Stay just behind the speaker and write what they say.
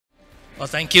Well,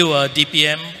 thank you,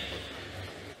 DPM.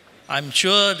 I'm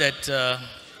sure that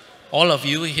all of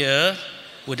you here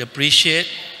would appreciate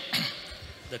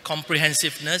the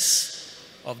comprehensiveness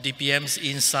of DPM's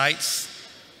insights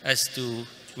as to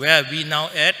where are we now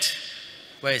at,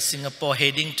 where is Singapore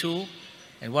heading to,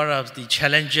 and what are the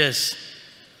challenges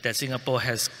that Singapore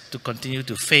has to continue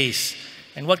to face,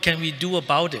 and what can we do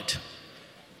about it.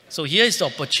 So here is the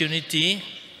opportunity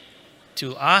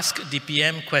to ask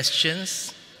DPM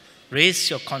questions, raise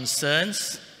your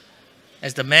concerns,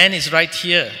 as the man is right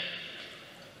here.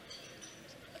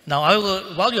 Now,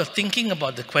 while you're thinking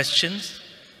about the questions,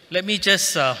 let me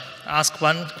just ask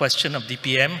one question of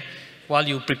DPM while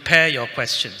you prepare your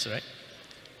questions, right?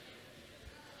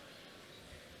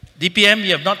 DPM,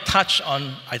 you have not touched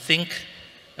on, I think,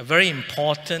 a very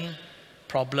important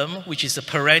problem, which is a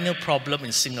perennial problem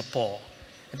in Singapore.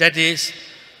 That is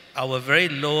our very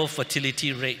low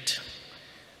fertility rate.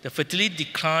 The fertility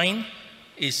decline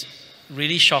is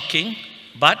really shocking,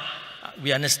 but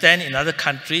we understand in other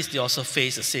countries they also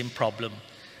face the same problem.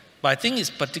 But I think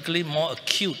it's particularly more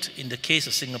acute in the case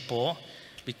of Singapore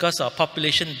because our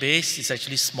population base is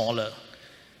actually smaller.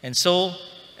 And so,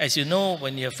 as you know,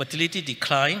 when you have fertility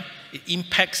decline, it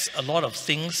impacts a lot of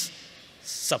things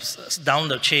down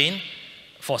the chain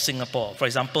for Singapore. For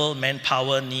example,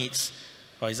 manpower needs,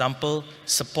 for example,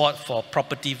 support for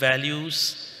property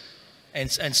values, and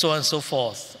so on and so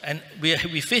forth. And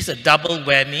we face a double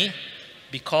whammy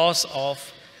because of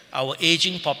our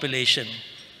aging population.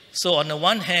 So on the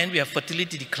one hand, we have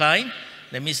fertility decline,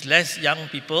 that means less young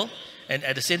people, and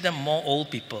at the same time, more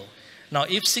old people. Now,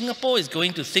 if Singapore is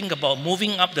going to think about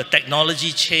moving up the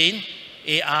technology chain,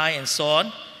 AI and so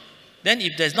on, then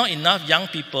if there's not enough young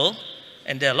people,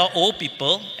 and there are a lot of old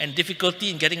people, and difficulty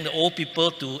in getting the old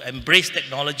people to embrace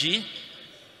technology,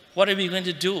 what are we going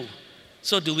to do?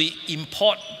 So do we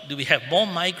import, do we have more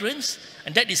migrants?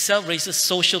 And that itself raises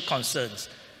social concerns.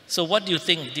 So what do you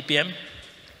think, DPM?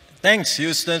 Thanks,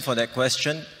 Houston, for that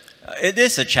question. It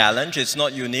is a challenge. It's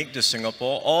not unique to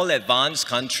Singapore. All advanced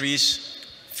countries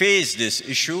face this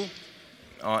issue,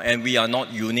 and we are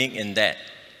not unique in that.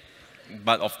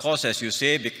 But of course, as you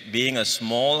say, being a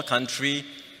small country,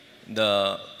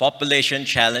 the population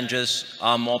challenges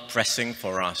are more pressing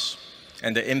for us,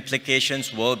 and the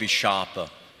implications will be sharper.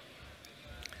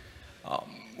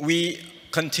 We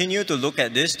continue to look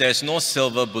at this. There's no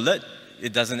silver bullet.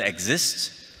 It doesn't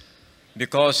exist,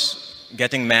 because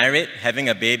getting married, having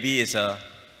a baby is a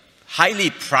highly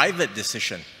private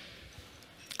decision.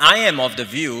 I am of the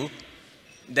view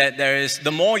that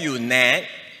the more you nag,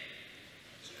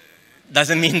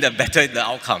 doesn't mean the better the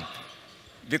outcome.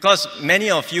 Because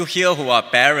many of you here who are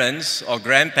parents or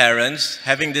grandparents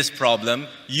having this problem,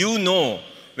 you know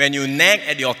when you nag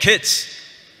at your kids,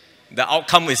 the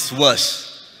outcome is worse.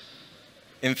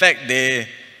 In fact, they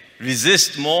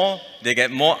resist more, they get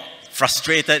more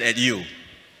frustrated at you.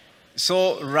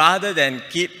 So rather than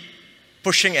keep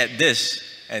pushing at this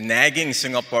and nagging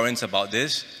Singaporeans about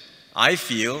this, I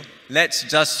feel let's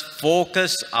just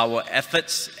focus our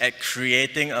efforts at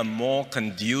creating a more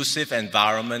conducive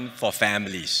environment for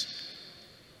families.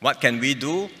 What can we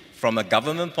do? From a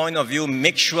government point of view,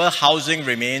 make sure housing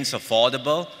remains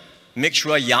affordable, make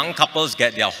sure young couples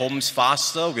get their homes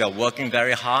faster. We are working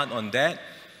very hard on that.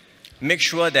 Make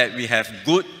sure that we have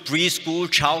good preschool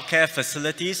childcare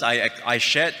facilities. I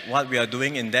shared what we are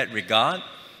doing in that regard.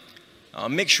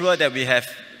 Make sure that we have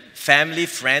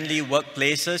family-friendly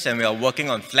workplaces, and we are working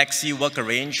on flexi work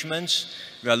arrangements.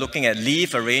 We are looking at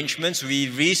leave arrangements. We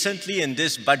recently, in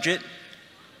this budget,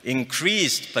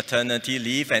 increased paternity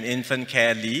leave and infant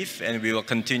care leave, and we will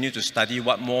continue to study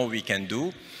what more we can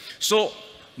do. So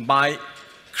by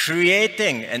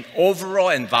creating an overall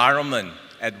environment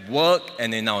at work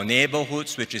and in our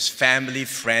neighborhoods which is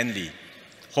family-friendly,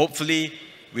 hopefully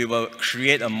we will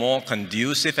create a more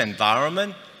conducive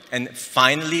environment. And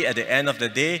finally, at the end of the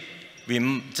day,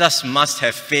 we just must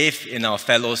have faith in our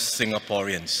fellow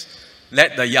Singaporeans.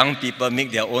 Let the young people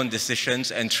make their own decisions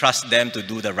and trust them to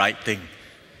do the right thing.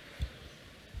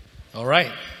 All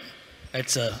right.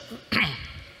 It's a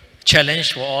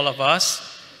challenge for all of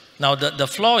us. Now, the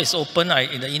floor is open.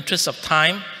 In the interest of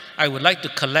time, I would like to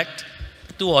collect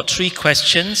 2 or 3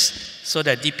 questions so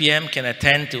that DPM can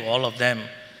attend to all of them.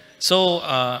 So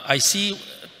I see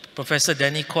Professor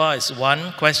Danny Kwah is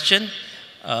one question.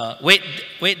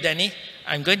 Wait, Danny.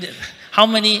 I'm going to.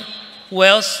 Who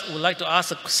else would like to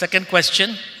ask a second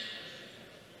question?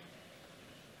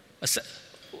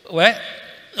 Where?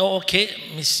 Oh, okay,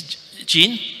 Miss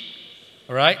Jean.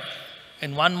 All right.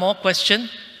 And one more question.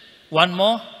 One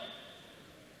more.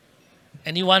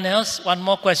 Anyone else? One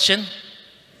more question.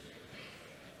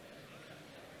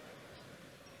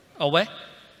 Or where?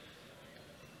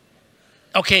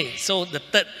 Okay, so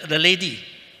the lady.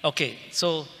 Okay,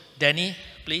 so Danny,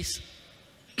 please.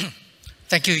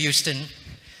 Thank you, Houston.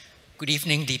 Good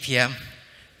evening, DPM.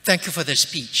 Thank you for the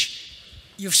speech.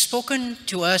 You've spoken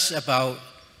to us about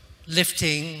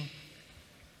lifting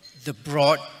the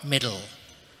broad middle.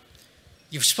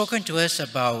 You've spoken to us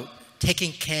about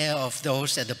taking care of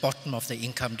those at the bottom of the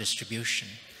income distribution.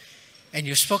 And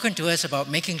you've spoken to us about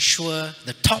making sure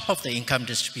the top of the income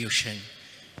distribution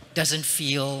doesn't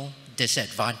feel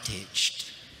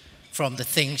disadvantaged from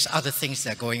the other things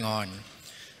that are going on.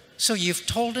 So you've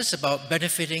told us about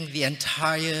benefiting the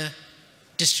entire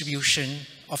distribution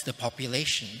of the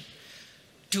population.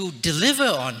 To deliver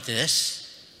on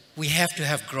this, we have to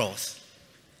have growth.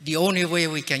 The only way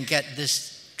we can get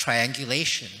this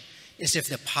triangulation is if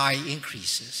the pie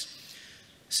increases.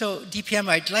 So DPM,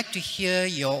 I'd like to hear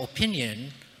your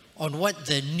opinion on what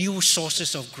the new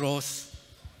sources of growth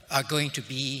are going to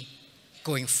be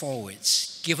going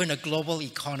forwards, given a global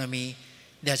economy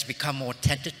that's become more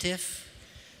tentative,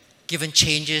 given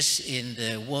changes in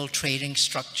the world trading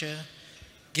structure,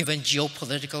 given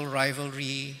geopolitical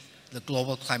rivalry, the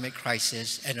global climate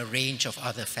crisis, and a range of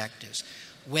other factors.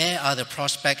 Where are the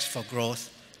prospects for growth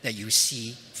that you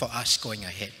see for us going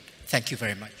ahead? Thank you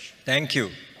very much. Thank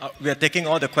you. We are taking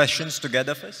all the questions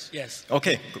together first? Yes.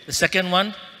 Okay. The second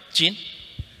one, Jean.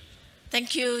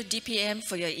 Thank you, DPM,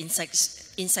 for your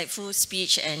insightful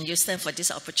speech, and Houston for this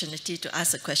opportunity to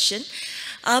ask a question.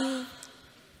 I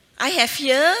have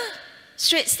here,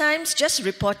 Straits Times just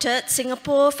reported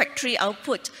Singapore factory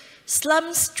output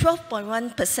slumps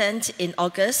 12.1% in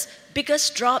August,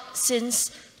 biggest drop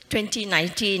since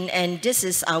 2019, and this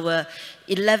is our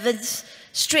 11th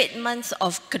straight month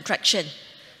of contraction.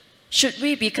 Should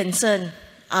we be concerned?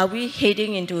 Are we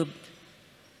heading into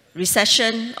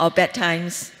recession or bad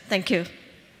times? Thank you.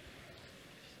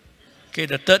 Okay,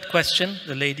 the third question,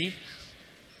 the lady.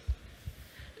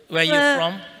 Where are you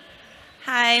from?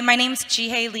 Hi, my name's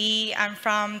Jihei Lee. I'm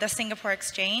from the Singapore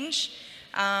Exchange.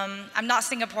 I'm not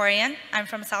Singaporean. I'm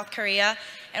from South Korea.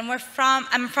 And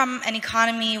I'm from an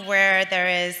economy where there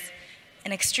is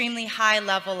an extremely high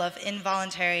level of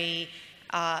involuntary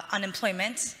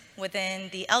unemployment within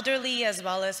the elderly as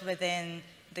well as within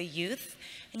the youth.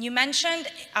 And you mentioned,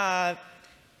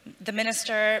 the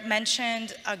minister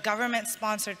mentioned a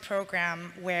government-sponsored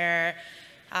program where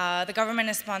the government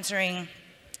is sponsoring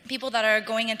people that are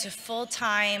going into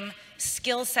full-time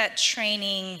skill set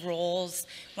training roles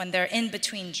when they're in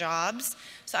between jobs.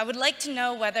 So I would like to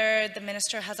know whether the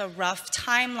minister has a rough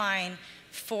timeline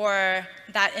for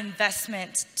that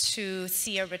investment to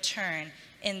see a return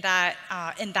in that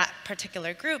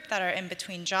particular group that are in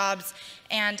between jobs,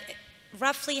 and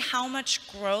roughly how much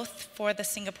growth for the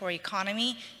Singapore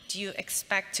economy do you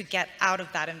expect to get out of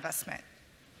that investment?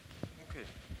 Okay.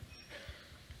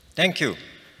 Thank you.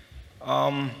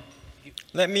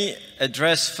 Let me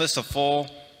address, first of all,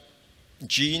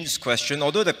 Jean's question.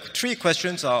 Although the three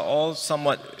questions are all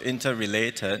somewhat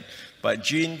interrelated, but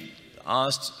Jean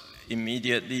asked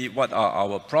immediately, what are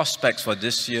our prospects for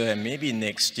this year and maybe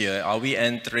next year? Are we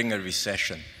entering a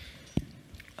recession?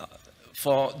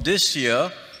 For this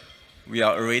year, we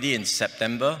are already in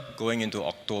September, going into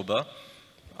October.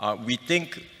 We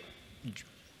think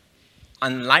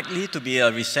unlikely to be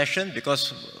a recession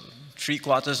because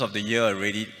 3/4 of the year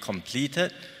already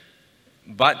completed,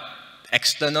 but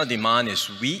external demand is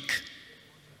weak,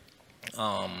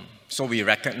 so we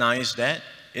recognize that.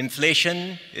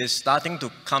 Inflation is starting to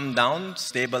come down,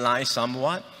 stabilize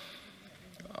somewhat,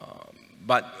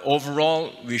 but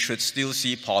overall we should still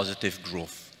see positive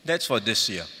growth. That's for this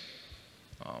year.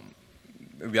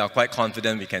 We are quite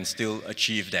confident we can still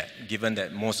achieve that, given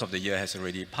that most of the year has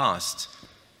already passed.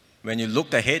 When you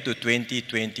look ahead to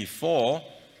 2024,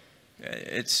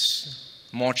 it's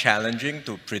more challenging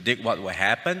to predict what will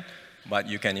happen, but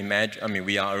you can imagine, I mean,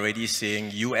 we are already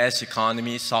seeing US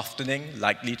economy softening,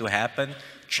 likely to happen.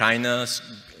 China's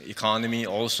economy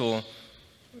also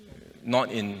not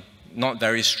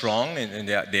very strong, and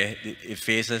it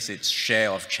faces its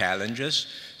share of challenges.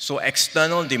 So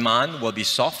external demand will be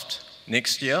soft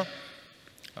next year.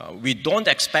 We don't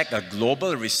expect a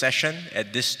global recession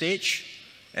at this stage.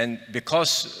 And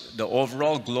because the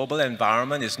overall global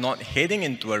environment is not heading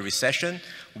into a recession,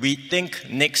 we think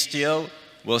next year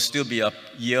will still be a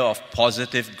year of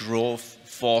positive growth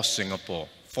for Singapore,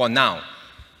 for now.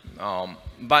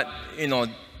 But, you know,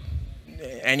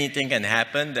 anything can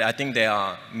happen. I think there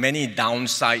are many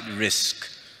downside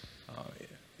risks.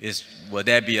 Will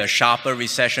there be a sharper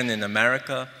recession in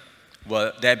America?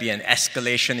 Will there be an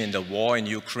escalation in the war in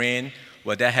Ukraine?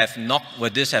 Will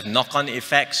this have knock-on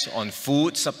effects on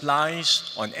food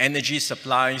supplies, on energy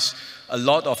supplies? A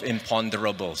lot of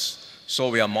imponderables. So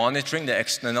we are monitoring the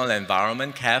external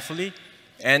environment carefully.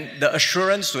 And the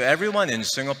assurance to everyone in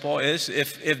Singapore is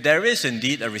if there is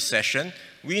indeed a recession,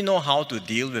 we know how to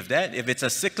deal with that. If it's a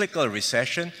cyclical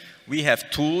recession, we have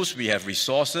tools, we have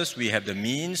resources, we have the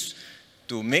means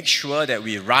to make sure that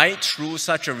we ride through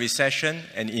such a recession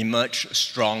and emerge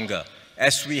stronger,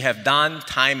 as we have done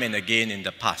time and again in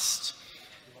the past.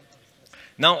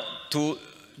 Now,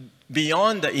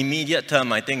 beyond the immediate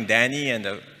term, I think Danny and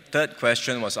the third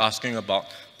question was asking about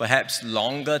perhaps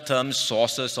longer-term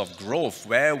sources of growth.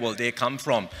 Where will they come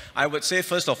from? I would say,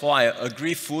 first of all, I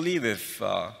agree fully with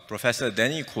Professor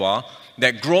Danny Kwah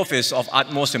that growth is of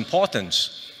utmost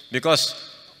importance,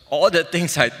 because all the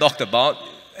things I talked about,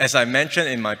 as I mentioned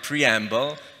in my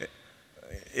preamble,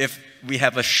 if we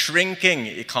have a shrinking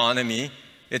economy,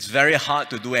 it's very hard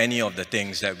to do any of the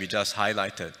things that we just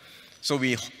highlighted. So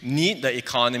we need the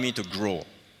economy to grow.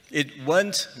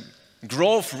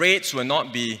 Growth rates will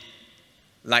not be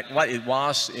like what it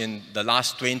was in the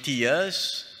last 20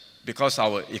 years, because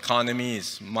our economy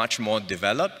is much more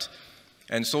developed.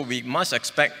 And so we must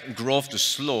expect growth to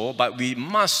slow, but we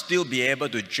must still be able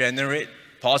to generate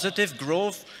positive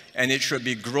growth, and it should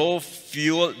be growth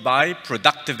fueled by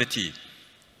productivity,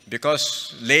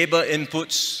 because labor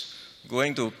inputs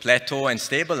going to plateau and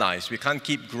stabilize. We can't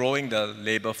keep growing the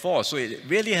labor force. So it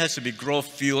really has to be growth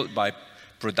fueled by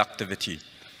productivity.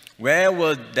 Where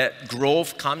will that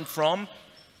growth come from?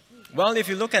 Well, if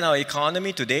you look at our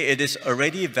economy today, it is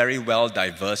already very well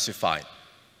diversified.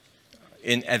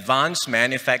 In advanced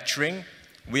manufacturing,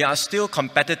 we are still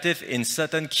competitive in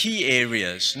certain key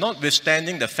areas,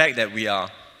 notwithstanding the fact that we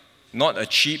are not a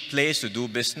cheap place to do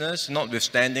business,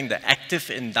 notwithstanding the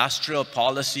active industrial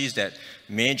policies that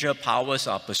major powers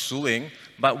are pursuing,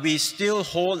 but we still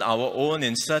hold our own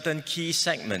in certain key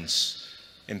segments,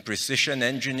 in precision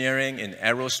engineering, in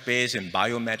aerospace, in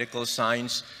biomedical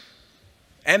science.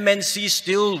 MNCs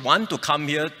still want to come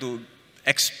here to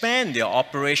expand their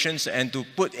operations and to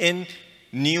put in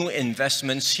new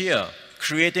investments here,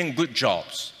 creating good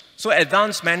jobs. So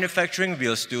advanced manufacturing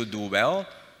will still do well.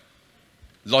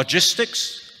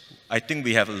 Logistics, I think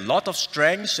we have a lot of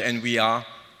strengths, and we are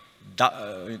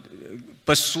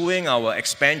pursuing our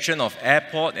expansion of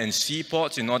airport and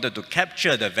seaports in order to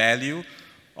capture the value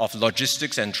of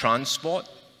logistics and transport.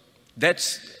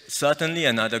 That's certainly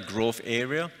another growth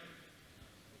area.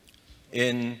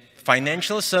 In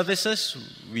financial services,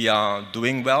 we are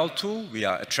doing well too. We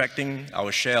are attracting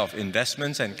our share of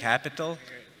investments and capital.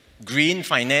 Green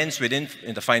finance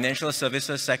in the financial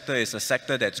services sector is a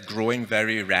sector that's growing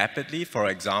very rapidly, for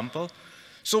example.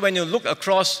 So when you look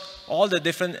across all the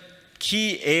different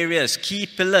key areas, key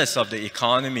pillars of the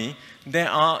economy, there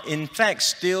are in fact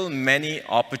still many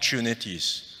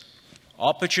opportunities.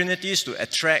 Opportunities to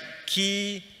attract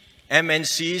key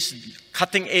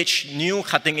MNCs, new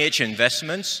cutting-edge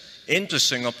investments into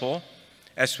Singapore,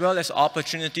 as well as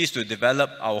opportunities to develop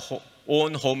our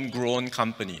own homegrown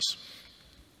companies.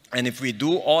 And if we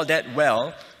do all that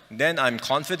well, then I'm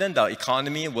confident our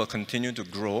economy will continue to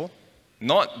grow,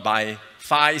 not by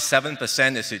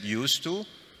 5–7% as it used to,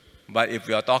 but if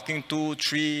we are talking 2,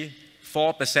 3,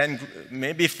 4%,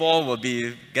 maybe 4 will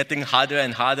be getting harder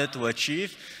and harder to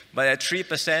achieve, but at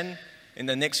 3% in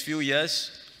the next few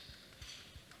years,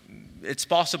 it's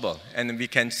possible, and we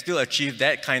can still achieve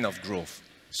that kind of growth.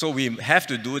 So we have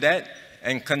to do that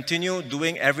and continue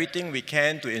doing everything we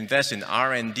can to invest in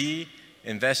R&D,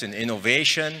 invest in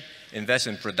innovation, invest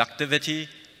in productivity,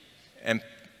 and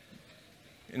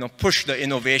push the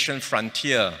innovation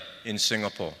frontier in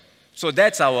Singapore. So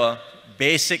that's our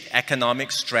basic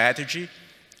economic strategy,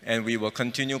 and we will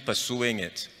continue pursuing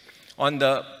it. On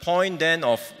the point then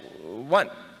of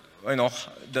what,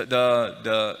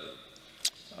 the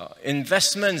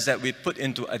investments that we put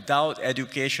into adult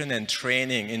education and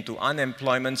training, into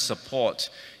unemployment support,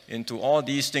 into all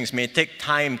these things may take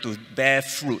time to bear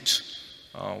fruit.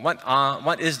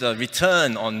 What is the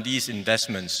return on these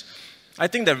investments? I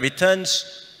think the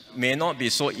returns may not be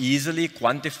so easily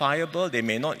quantifiable. They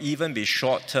may not even be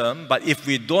short-term. But if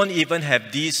we don't even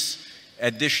have these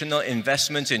additional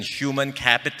investments in human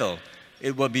capital,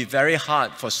 it will be very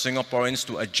hard for Singaporeans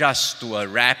to adjust to a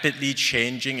rapidly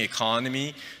changing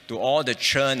economy, to all the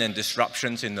churn and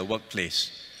disruptions in the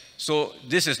workplace. So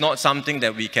this is not something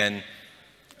that we can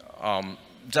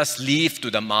just leave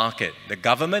to the market. The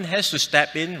government has to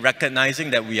step in,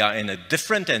 recognizing that we are in a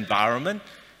different environment,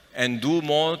 and do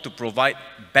more to provide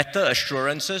better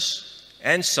assurances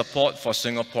and support for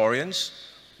Singaporeans,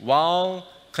 while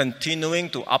continuing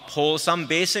to uphold some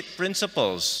basic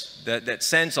principles that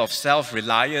sense of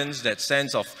self-reliance, that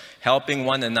sense of helping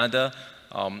one another,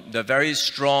 the very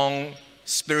strong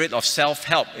spirit of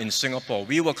self-help in Singapore.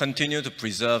 We will continue to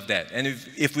preserve that. And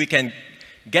if we can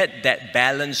get that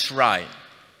balance right,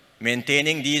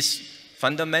 maintaining these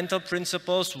fundamental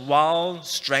principles while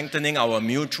strengthening our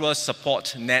mutual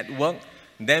support network,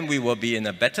 then we will be in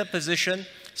a better position.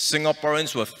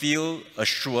 Singaporeans will feel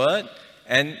assured,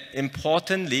 and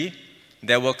importantly,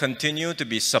 there will continue to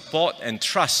be support and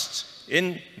trust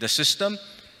in the system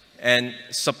and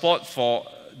support for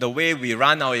the way we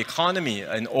run our economy,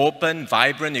 an open,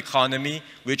 vibrant economy,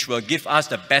 which will give us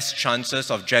the best chances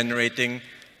of generating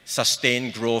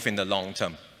sustained growth in the long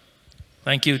term.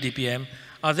 Thank you, DPM.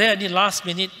 Are there any last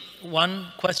minute one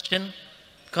question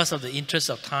because of the interest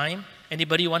of time?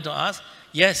 Anybody want to ask?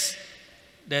 Yes,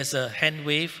 there's a hand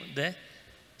wave there.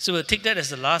 So we'll take that as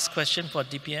the last question for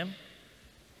DPM.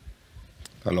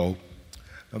 Hello.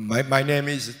 My name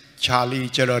is Charlie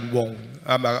Charan Wong.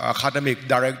 I'm an academic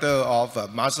director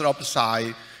of Master of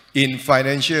Science in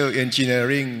Financial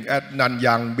Engineering at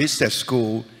Nanyang Business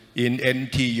School in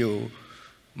NTU.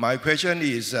 My question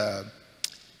is,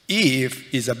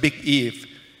 is a big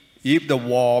if the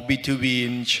war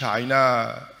between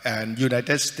China and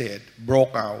United States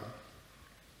broke out,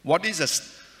 where is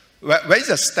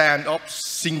the stand of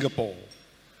Singapore?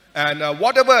 And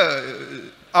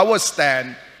whatever our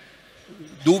stand,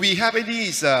 do we have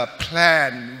any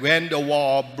plan when the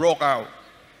war broke out?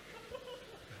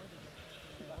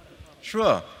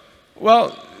 Sure.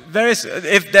 Well,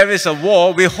 if there is a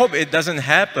war, we hope it doesn't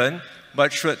happen,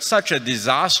 but should such a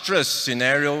disastrous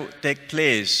scenario take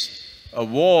place, a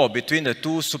war between the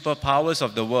two superpowers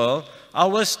of the world,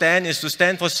 our stand is to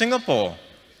stand for Singapore.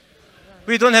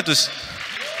 We don't have to...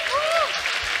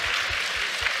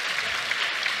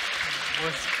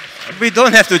 We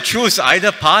don't have to choose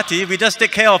either party. We just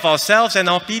take care of ourselves and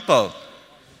our people.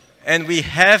 And we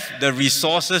have the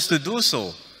resources to do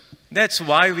so. That's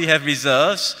why we have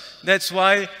reserves. That's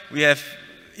why we have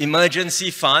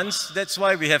emergency funds. That's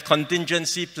why we have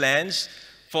contingency plans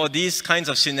for these kinds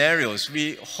of scenarios.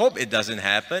 We hope it doesn't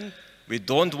happen. We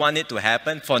don't want it to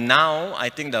happen. For now, I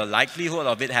think the likelihood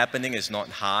of it happening is not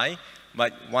high.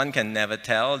 But one can never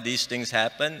tell. These things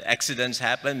happen. Accidents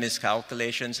happen.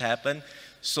 Miscalculations happen.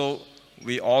 So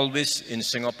we always in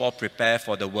Singapore prepare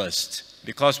for the worst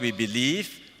because we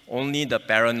believe only the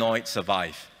paranoid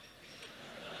survive.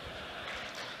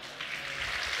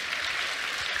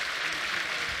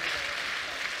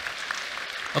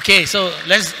 Okay, so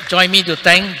let's join me to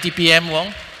thank DPM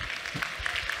Wong.